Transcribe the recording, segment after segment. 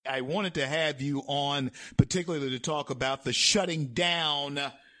I wanted to have you on particularly to talk about the shutting down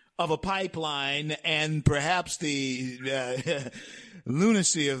of a pipeline and perhaps the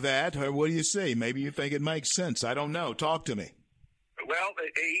lunacy of that. Or what do you say? Maybe you think it makes sense. I don't know. Talk to me. Well,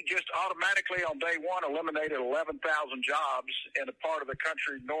 he just automatically on day one eliminated 11,000 jobs in a part of the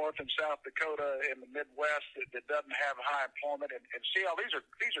country, North and South Dakota, in the Midwest that doesn't have high employment. And see, these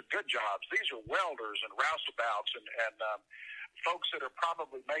are good jobs. These are welders and roustabouts and folks that are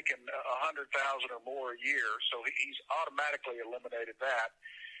probably making 100,000 or more a year. So he's automatically eliminated that.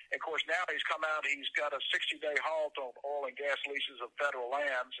 And of course, now he's come out. He's got a 60-day halt on oil and gas leases of federal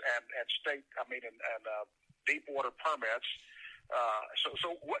lands and deep water permits.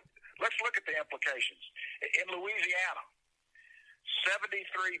 So what? Let's look at the implications. In Louisiana,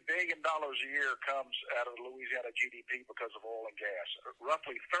 $73 billion a year comes out of Louisiana GDP because of oil and gas,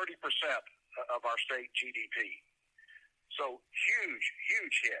 roughly 30% of our state GDP. So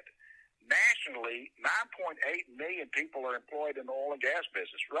huge hit. Nationally, 9.8 million people are employed in the oil and gas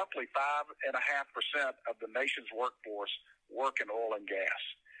business. Roughly 5.5% of the nation's workforce work in oil and gas.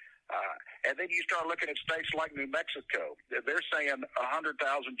 And then you start looking at states like New Mexico. They're saying 100,000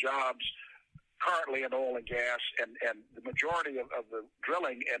 jobs currently in oil and gas, and the majority of the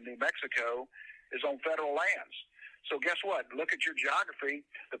drilling in New Mexico is on federal lands. So guess what? Look at your geography.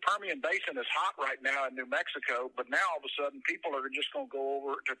 The Permian Basin is hot right now in New Mexico, but now all of a sudden people are just going to go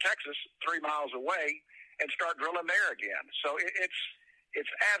over to Texas 3 miles away and start drilling there again. So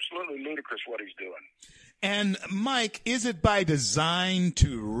it's absolutely ludicrous what he's doing. And, Mike, is it by design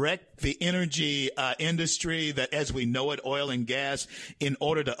to wreck the energy industry that, as we know it, oil and gas, in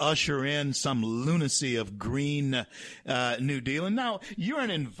order to usher in some lunacy of Green New Deal? And now you're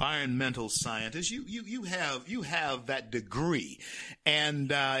an environmental scientist. You have that degree,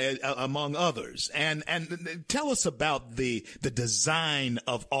 and among others. And tell us about the design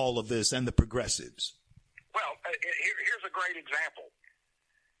of all of this and the progressives. Well, here's a great example.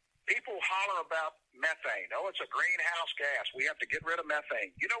 People holler about methane. Oh, it's a greenhouse gas. We have to get rid of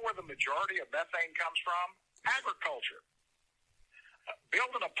methane. You know where the majority of methane comes from? Agriculture.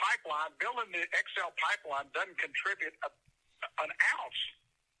 Building a pipeline, building the XL pipeline doesn't contribute an ounce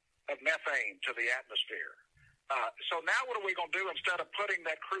of methane to the atmosphere. So now what are we going to do? Instead of putting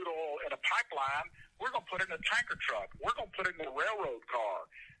that crude oil in a pipeline, we're going to put it in a tanker truck. We're going to put it in a railroad car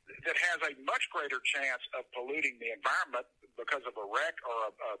that has a much greater chance of polluting the environment because of a wreck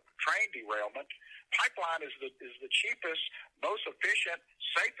or a train derailment. Pipeline is the cheapest, most efficient,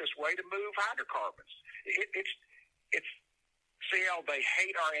 safest way to move hydrocarbons. It's CL, they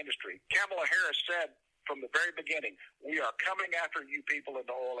hate our industry. Kamala Harris said from the very beginning, we are coming after you people in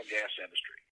the oil and gas industry.